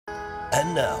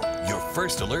And now, your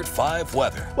First Alert 5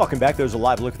 weather. Welcome back. There's a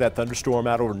live look at that thunderstorm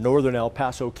out over northern El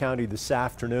Paso County this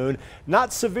afternoon.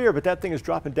 Not severe, but that thing is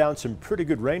dropping down some pretty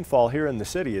good rainfall here in the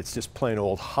city. It's just plain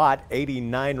old hot.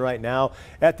 89 right now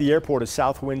at the airport. A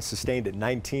south wind sustained at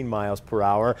 19 miles per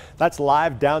hour. That's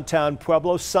live downtown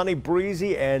Pueblo. Sunny,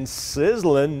 breezy, and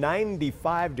sizzling.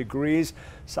 95 degrees.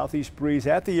 Southeast breeze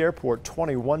at the airport,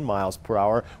 21 miles per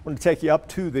hour. We're going to take you up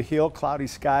to the hill. Cloudy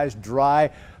skies, dry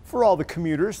for all the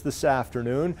commuters this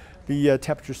afternoon. The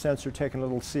temperature sensor taking a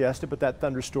little siesta, but that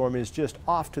thunderstorm is just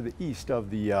off to the east of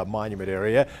the monument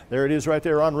area. There it is right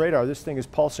there on radar. This thing is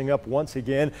pulsing up once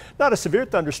again. Not a severe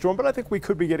thunderstorm, but I think we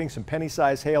could be getting some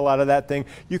penny-sized hail out of that thing.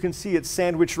 You can see it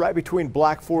sandwiched right between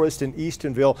Black Forest and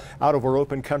Eastonville out over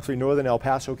open country, northern El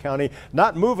Paso County.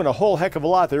 Not moving a whole heck of a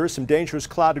lot. There is some dangerous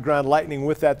cloud-to-ground lightning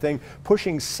with that thing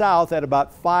pushing south at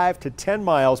about 5 to 10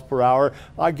 miles per hour.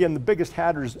 Again, the biggest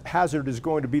hazard is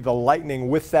going to be the lightning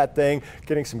with that thing,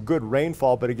 getting some good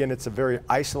rainfall, but again, it's a very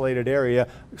isolated area.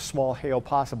 Small hail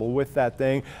possible with that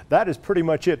thing. That is pretty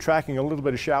much it. Tracking a little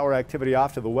bit of shower activity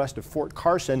off to the west of Fort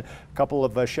Carson. A couple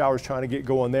of showers trying to get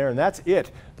going there, and that's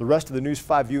it. The rest of the News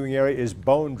 5 viewing area is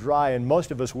bone dry, and most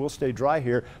of us will stay dry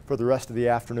here for the rest of the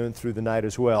afternoon through the night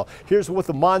as well. Here's what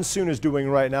the monsoon is doing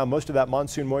right now. Most of that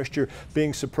monsoon moisture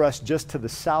being suppressed just to the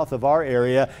south of our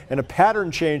area, and a pattern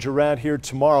change around here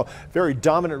tomorrow. Very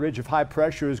dominant ridge of high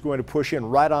pressure is going to push in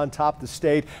right on top of the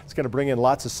state. It's going to bring in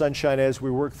lots of sunshine as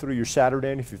we work through your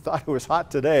Saturday. And if you thought it was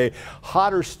hot today,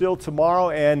 hotter still tomorrow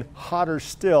and hotter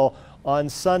still on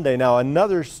Sunday. Now,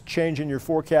 another change in your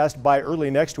forecast by early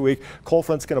next week. Cold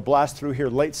front's going to blast through here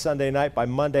late Sunday night. By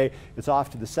Monday, it's off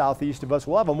to the southeast of us.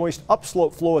 We'll have a moist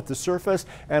upslope flow at the surface,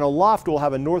 and aloft we'll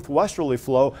have a northwesterly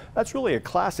flow. That's really a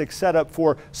classic setup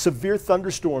for severe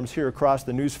thunderstorms here across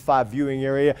the News 5 viewing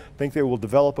area. I think they will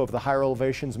develop over the higher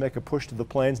elevations, make a push to the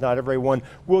plains. Not everyone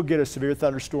will get a severe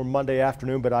thunderstorm Monday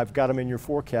afternoon, but I've got them in your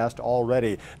forecast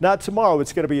already. Now, tomorrow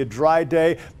it's going to be a dry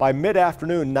day. By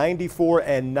mid-afternoon, 94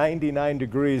 and 99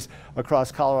 degrees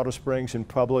across Colorado Springs and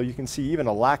Pueblo. You can see even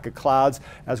a lack of clouds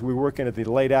as we work into the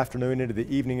late afternoon into the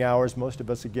evening hours. Most of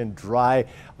us again dry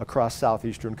across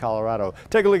southeastern Colorado.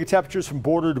 Take a look at temperatures from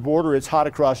border to border. It's hot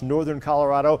across northern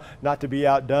Colorado. Not to be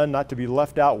outdone, not to be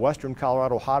left out. Western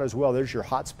Colorado hot as well. There's your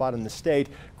hot spot in the state.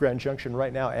 Grand Junction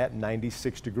right now at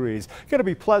 96 degrees. Going to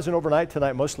be pleasant overnight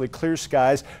tonight. Mostly clear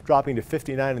skies, dropping to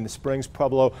 59 in the Springs,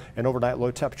 Pueblo, an overnight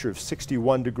low temperature of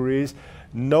 61 degrees.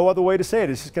 No other way to say it.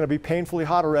 It's just going to be painfully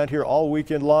hot around here all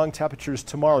weekend long. Temperatures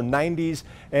tomorrow 90s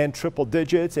and triple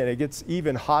digits, and it gets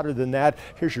even hotter than that.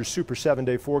 Here's your super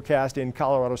 7-day forecast in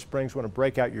Colorado Springs. Want to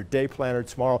break out your day planner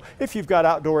tomorrow. If you've got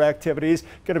outdoor activities,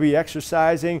 going to be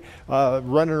exercising,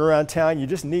 running around town, you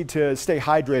just need to stay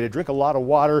hydrated. Drink a lot of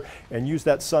water and use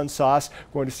that sun sauce.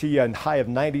 Going to see a high of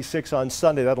 96 on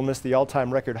Sunday. That'll miss the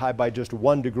all-time record high by just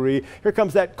 1 degree. Here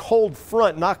comes that cold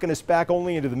front knocking us back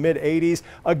only into the mid-80s.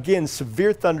 Again, severe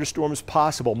thunderstorms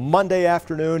possible Monday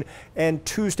afternoon and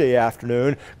Tuesday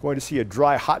afternoon. Going to see a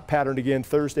dry, hot pattern again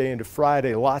Thursday into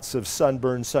Friday. Lots of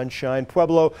sunburn, sunshine.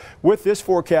 Pueblo, with this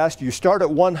forecast, you start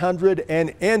at 100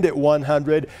 and end at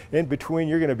 100. In between,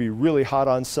 you're going to be really hot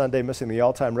on Sunday, missing the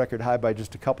all-time record high by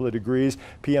just a couple of degrees.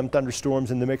 PM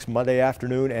thunderstorms in the mix Monday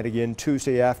afternoon and again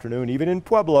Tuesday afternoon. Even in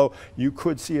Pueblo, you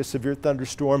could see a severe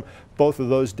thunderstorm both of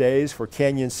those days. For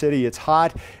Canyon City, it's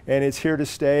hot and it's here to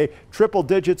stay. Triple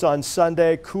digits on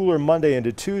Sunday, cooler Monday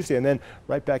into Tuesday, and then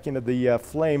right back into the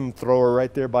flamethrower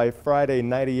right there by Friday,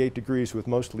 98 degrees with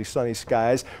mostly sunny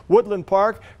skies. Woodland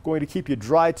Park going to keep you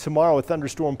dry tomorrow, a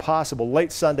thunderstorm possible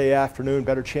late Sunday afternoon.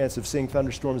 Better chance of seeing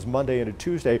thunderstorms Monday into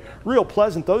Tuesday. Real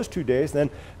pleasant those 2 days, then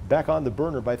back on the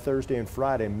burner by Thursday and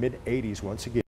Friday, mid-80s once again.